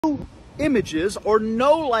images or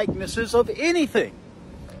no likenesses of anything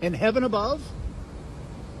in heaven above,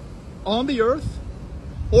 on the earth,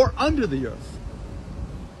 or under the earth.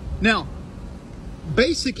 Now,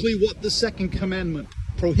 basically what the second commandment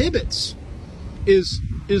prohibits is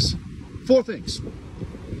four things: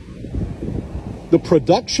 the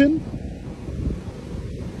production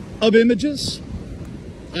of images,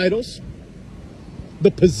 idols; the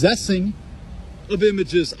possessing of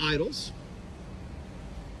images, idols;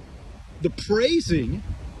 the praising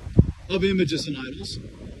of images and idols;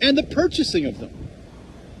 and the purchasing of them.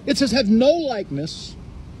 It says, have no likeness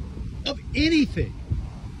of anything.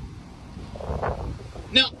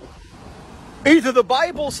 Now, either the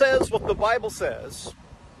Bible says what the Bible says,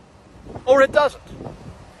 or it doesn't.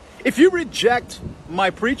 If you reject my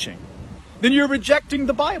preaching, then you're rejecting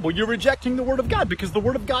the Bible. You're rejecting the Word of God, because the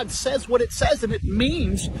Word of God says what it says, and it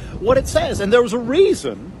means what it says. And there was a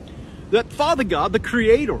reason that Father God, the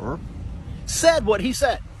Creator, said what He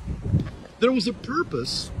said. There was a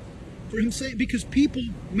purpose for Him saying, because people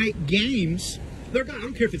make games their God. I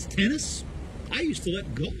don't care if it's tennis. I used to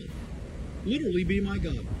let golf literally be my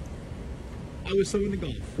God. I was so into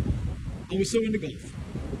golf. I used to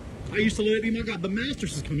let it be my God. The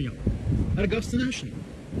Masters is coming up at Augusta National.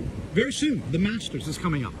 Very soon, the Masters is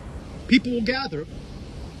coming up. People will gather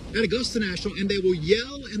at Augusta National, and they will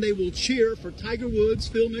yell and they will cheer for Tiger Woods,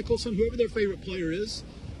 Phil Mickelson, whoever their favorite player is,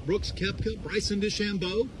 Brooks Koepka, Bryson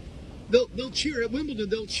DeChambeau. They'll cheer at Wimbledon.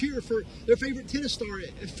 They'll cheer for their favorite tennis star.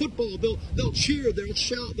 At football, they'll cheer. They'll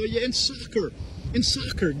shout. In soccer,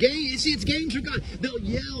 it's games of God. They'll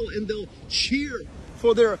yell and they'll cheer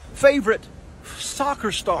for their favorite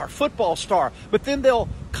soccer star, football star. But then they'll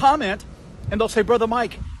comment and they'll say, Brother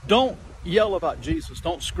Mike, don't yell about Jesus.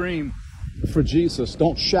 Don't scream for Jesus.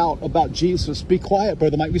 Don't shout about Jesus. Be quiet,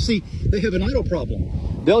 Brother Mike. We see they have an idol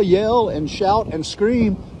problem. They'll yell and shout and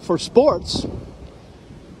scream for sports,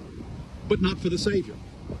 but not for the Savior.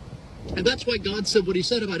 And that's why God said what He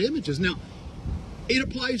said about images. Now, it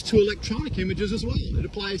applies to electronic images as well. It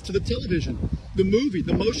applies to the television, the movie,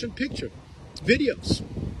 the motion picture, videos.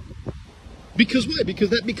 Because why? Because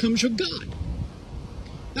that becomes your God.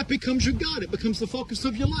 That becomes your God. It becomes the focus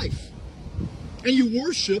of your life. And you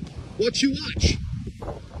worship what you watch.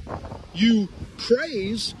 You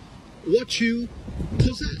praise what you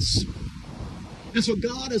possess. And so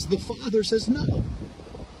God, as the Father, says, no.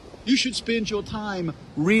 You should spend your time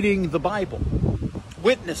reading the Bible,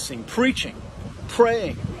 witnessing, preaching,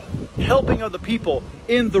 praying, helping other people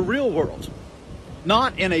in the real world,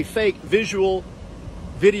 not in a fake visual,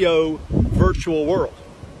 video, virtual world.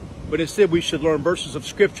 But instead we should learn verses of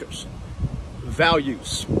scriptures,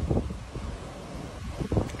 values,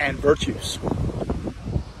 and virtues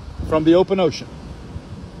from the open ocean.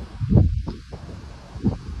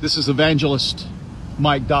 This is Evangelist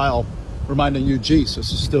Mike Dial, reminding you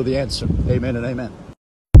Jesus is still the answer. Amen and amen.